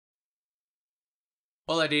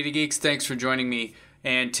Hola Data Geeks, thanks for joining me.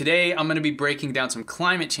 And today I'm going to be breaking down some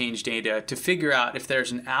climate change data to figure out if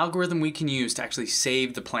there's an algorithm we can use to actually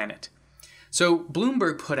save the planet. So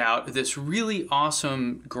Bloomberg put out this really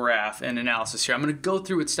awesome graph and analysis here. I'm going to go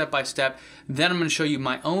through it step by step, then I'm going to show you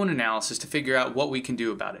my own analysis to figure out what we can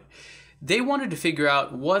do about it. They wanted to figure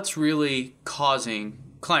out what's really causing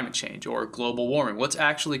climate change or global warming, what's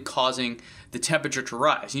actually causing the temperature to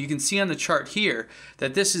rise. And you can see on the chart here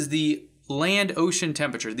that this is the land ocean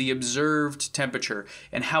temperature, the observed temperature,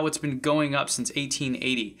 and how it's been going up since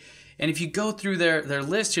 1880. And if you go through their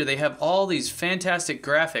list here, they have all these fantastic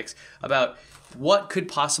graphics about what could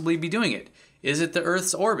possibly be doing it. Is it the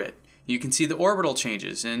Earth's orbit? You can see the orbital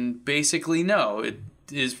changes, and basically no, it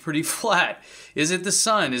is pretty flat. Is it the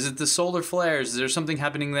sun? Is it the solar flares? Is there something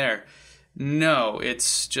happening there? No,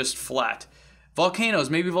 it's just flat. Volcanoes,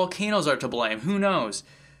 maybe volcanoes are to blame. Who knows?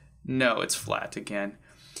 No, it's flat again.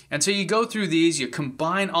 And so you go through these, you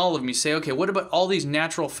combine all of them, you say, okay, what about all these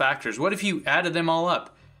natural factors? What if you added them all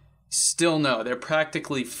up? Still no, they're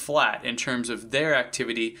practically flat in terms of their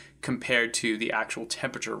activity compared to the actual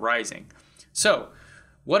temperature rising. So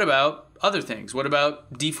what about other things? What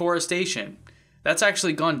about deforestation? That's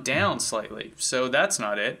actually gone down slightly, so that's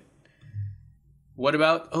not it. What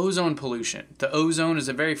about ozone pollution? The ozone is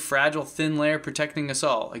a very fragile, thin layer protecting us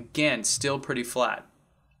all. Again, still pretty flat.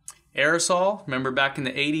 Aerosol, remember back in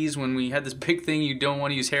the 80s when we had this big thing, you don't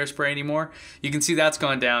want to use hairspray anymore? You can see that's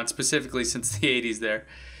gone down specifically since the 80s there.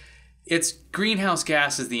 It's greenhouse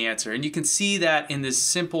gas is the answer, and you can see that in this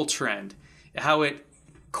simple trend, how it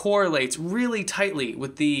correlates really tightly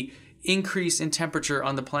with the increase in temperature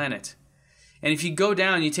on the planet. And if you go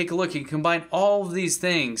down, you take a look, you combine all of these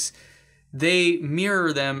things, they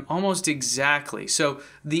mirror them almost exactly. So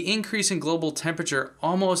the increase in global temperature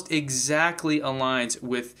almost exactly aligns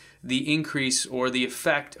with the increase or the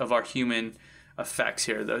effect of our human effects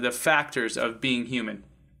here, the factors of being human.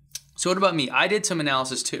 So what about me? I did some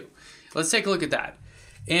analysis too. Let's take a look at that.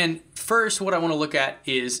 And first, what I want to look at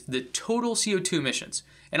is the total CO2 emissions.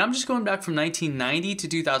 And I'm just going back from 1990 to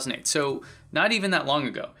 2008, so not even that long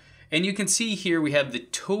ago. And you can see here we have the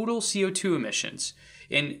total CO2 emissions.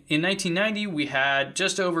 In 1990, we had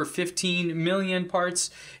just over 15 million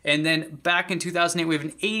parts, and then back in 2008, we have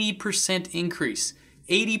an 80% increase,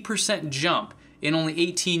 80% jump in only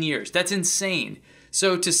 18 years. That's insane.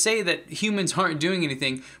 So to say that humans aren't doing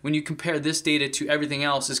anything when you compare this data to everything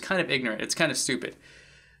else is kind of ignorant. It's kind of stupid.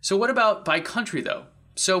 So what about by country though?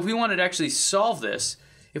 So if we wanted to actually solve this,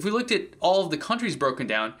 if we looked at all of the countries broken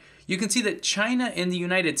down, you can see that China and the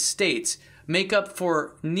United States make up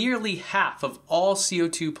for nearly half of all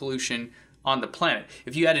CO2 pollution on the planet.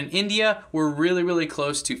 If you add in India, we're really, really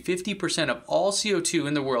close to 50% of all CO2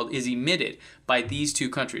 in the world is emitted by these two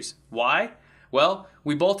countries. Why? Well,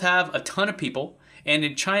 we both have a ton of people, and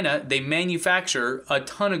in China, they manufacture a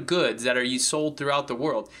ton of goods that are sold throughout the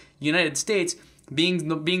world. United States being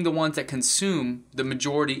the ones that consume the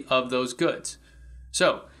majority of those goods.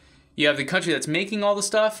 So you have the country that's making all the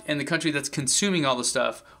stuff, and the country that's consuming all the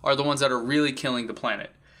stuff are the ones that are really killing the planet.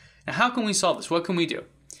 Now, how can we solve this? What can we do?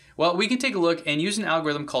 Well, we can take a look and use an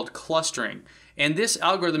algorithm called clustering. And this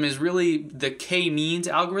algorithm is really the k-means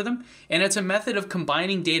algorithm, and it's a method of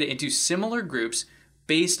combining data into similar groups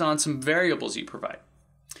based on some variables you provide.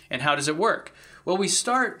 And how does it work? Well, we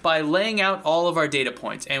start by laying out all of our data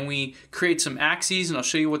points, and we create some axes, and I'll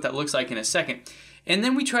show you what that looks like in a second. And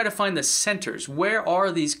then we try to find the centers. Where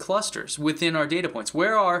are these clusters within our data points?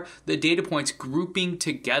 Where are the data points grouping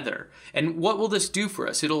together? And what will this do for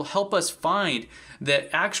us? It'll help us find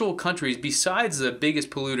the actual countries besides the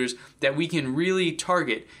biggest polluters that we can really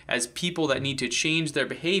target as people that need to change their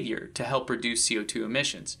behavior to help reduce CO2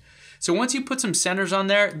 emissions. So once you put some centers on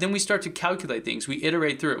there, then we start to calculate things. We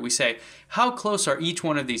iterate through it. We say, how close are each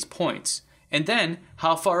one of these points? And then,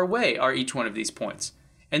 how far away are each one of these points?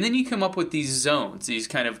 And then you come up with these zones, these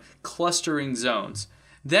kind of clustering zones.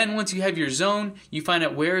 Then once you have your zone, you find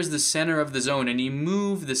out where is the center of the zone, and you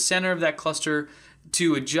move the center of that cluster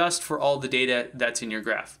to adjust for all the data that's in your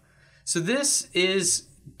graph. So this is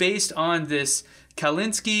based on this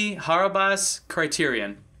Kalinske-Harabass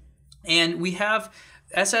criterion. And we have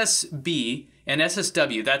SSB and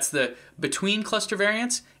SSW, that's the between cluster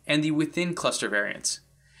variance and the within cluster variance.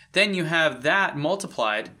 Then you have that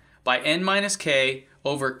multiplied by n minus k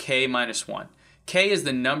over k minus 1. K is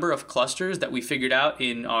the number of clusters that we figured out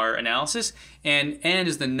in our analysis, and n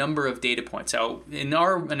is the number of data points. So in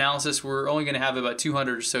our analysis, we're only going to have about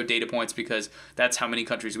 200 or so data points because that's how many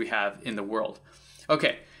countries we have in the world.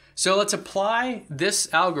 Okay, so let's apply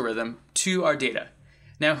this algorithm to our data.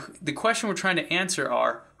 Now, the question we're trying to answer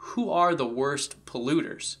are, who are the worst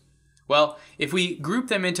polluters? Well, if we group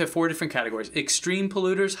them into 4 different categories, extreme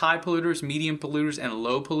polluters, high polluters, medium polluters, and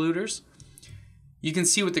low polluters, you can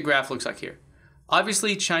see what the graph looks like here.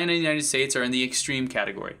 Obviously, China and the United States are in the extreme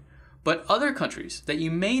category, but other countries that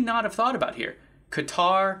you may not have thought about here,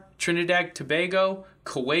 Qatar, Trinidad, Tobago,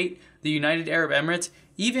 Kuwait, the United Arab Emirates,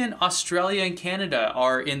 even Australia and Canada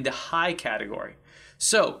are in the high category.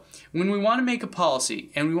 So when we want to make a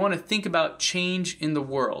policy and we want to think about change in the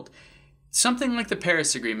world, something like the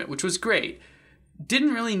Paris Agreement, which was great,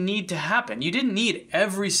 didn't really need to happen. You didn't need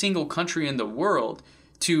every single country in the world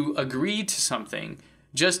to agree to something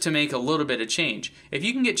just to make a little bit of change. If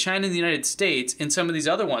you can get China and the United States and some of these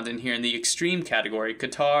other ones in here in the extreme category,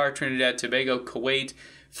 Qatar, Trinidad, Tobago, Kuwait,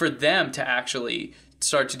 for them to actually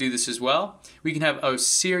start to do this as well, we can have a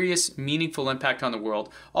serious, meaningful impact on the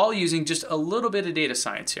world, all using just a little bit of data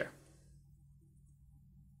science here.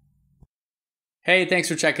 Hey, thanks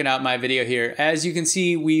for checking out my video here. As you can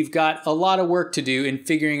see, we've got a lot of work to do in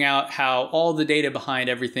figuring out how all the data behind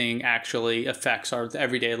everything actually affects our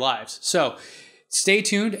everyday lives. So stay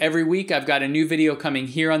tuned. Every week I've got a new video coming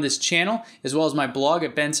here on this channel, as well as my blog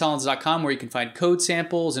at bensolins.com, where you can find code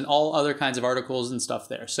samples and all other kinds of articles and stuff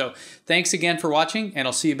there. So thanks again for watching, and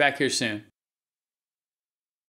I'll see you back here soon.